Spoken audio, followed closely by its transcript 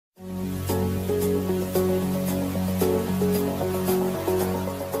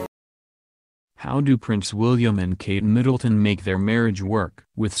How do Prince William and Kate Middleton make their marriage work?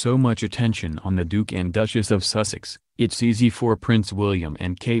 With so much attention on the Duke and Duchess of Sussex, it's easy for Prince William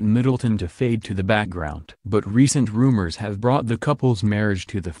and Kate Middleton to fade to the background. But recent rumors have brought the couple's marriage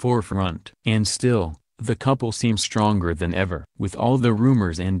to the forefront. And still, the couple seems stronger than ever. With all the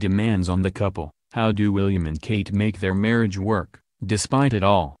rumors and demands on the couple, how do William and Kate make their marriage work? Despite it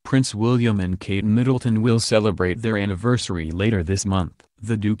all, Prince William and Kate Middleton will celebrate their anniversary later this month.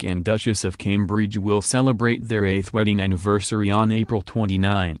 The Duke and Duchess of Cambridge will celebrate their 8th wedding anniversary on April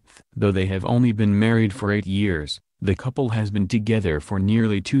 29. Though they have only been married for 8 years, the couple has been together for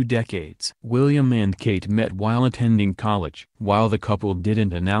nearly 2 decades. William and Kate met while attending college. While the couple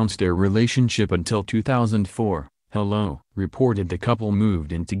didn't announce their relationship until 2004, Hello reported the couple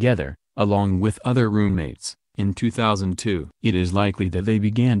moved in together, along with other roommates, in 2002. It is likely that they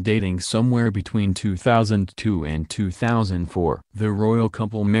began dating somewhere between 2002 and 2004. The royal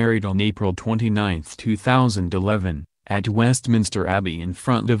couple married on April 29, 2011, at Westminster Abbey in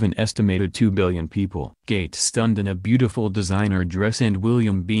front of an estimated 2 billion people. Kate stunned in a beautiful designer dress and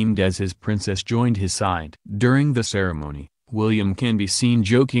William beamed as his princess joined his side. During the ceremony, William can be seen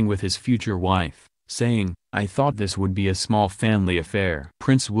joking with his future wife, saying, "I thought this would be a small family affair."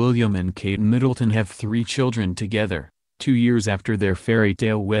 Prince William and Kate Middleton have 3 children together. 2 years after their fairy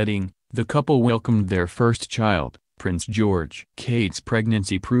tale wedding, the couple welcomed their first child, Prince George. Kate's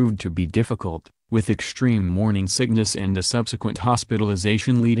pregnancy proved to be difficult, with extreme morning sickness and a subsequent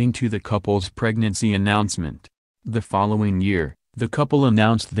hospitalization leading to the couple's pregnancy announcement. The following year, the couple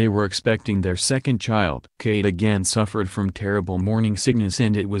announced they were expecting their second child. Kate again suffered from terrible morning sickness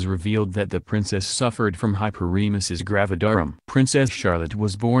and it was revealed that the princess suffered from hyperemesis gravidarum. Princess Charlotte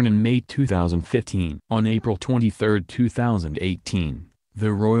was born in May 2015. On April 23, 2018,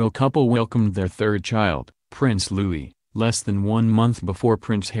 the royal couple welcomed their third child, Prince Louis, less than 1 month before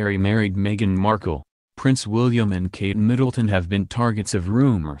Prince Harry married Meghan Markle. Prince William and Kate Middleton have been targets of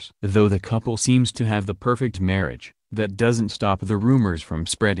rumors. Though the couple seems to have the perfect marriage, that doesn't stop the rumors from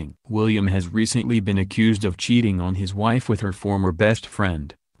spreading. William has recently been accused of cheating on his wife with her former best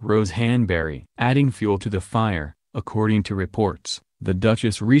friend, Rose Hanbury. Adding fuel to the fire, according to reports, the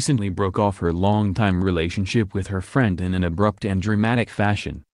Duchess recently broke off her long-time relationship with her friend in an abrupt and dramatic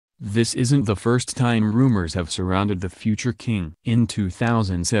fashion. This isn't the first time rumors have surrounded the future king. In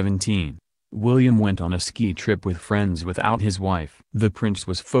 2017, William went on a ski trip with friends without his wife. The prince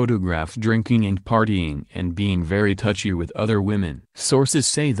was photographed drinking and partying and being very touchy with other women. Sources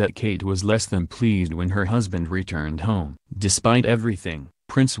say that Kate was less than pleased when her husband returned home. Despite everything,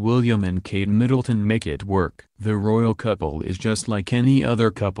 Prince William and Kate Middleton make it work. The royal couple is just like any other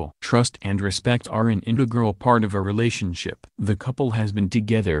couple. Trust and respect are an integral part of a relationship. The couple has been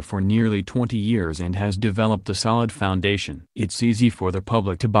together for nearly 20 years and has developed a solid foundation. It's easy for the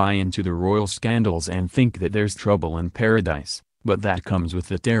public to buy into the royal scandals and think that there's trouble in paradise, but that comes with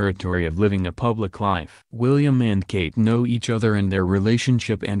the territory of living a public life. William and Kate know each other and their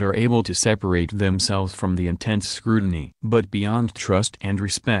relationship and are able to separate themselves from the intense scrutiny. But beyond trust and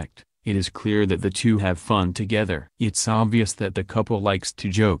respect, it is clear that the two have fun together. It's obvious that the couple likes to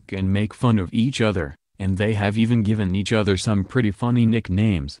joke and make fun of each other, and they have even given each other some pretty funny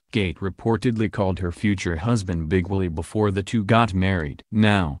nicknames. Kate reportedly called her future husband Big Willie before the two got married.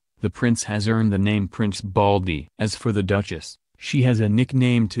 Now, the prince has earned the name Prince Baldy. As for the Duchess, she has a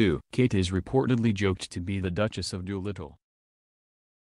nickname too. Kate is reportedly joked to be the Duchess of Doolittle.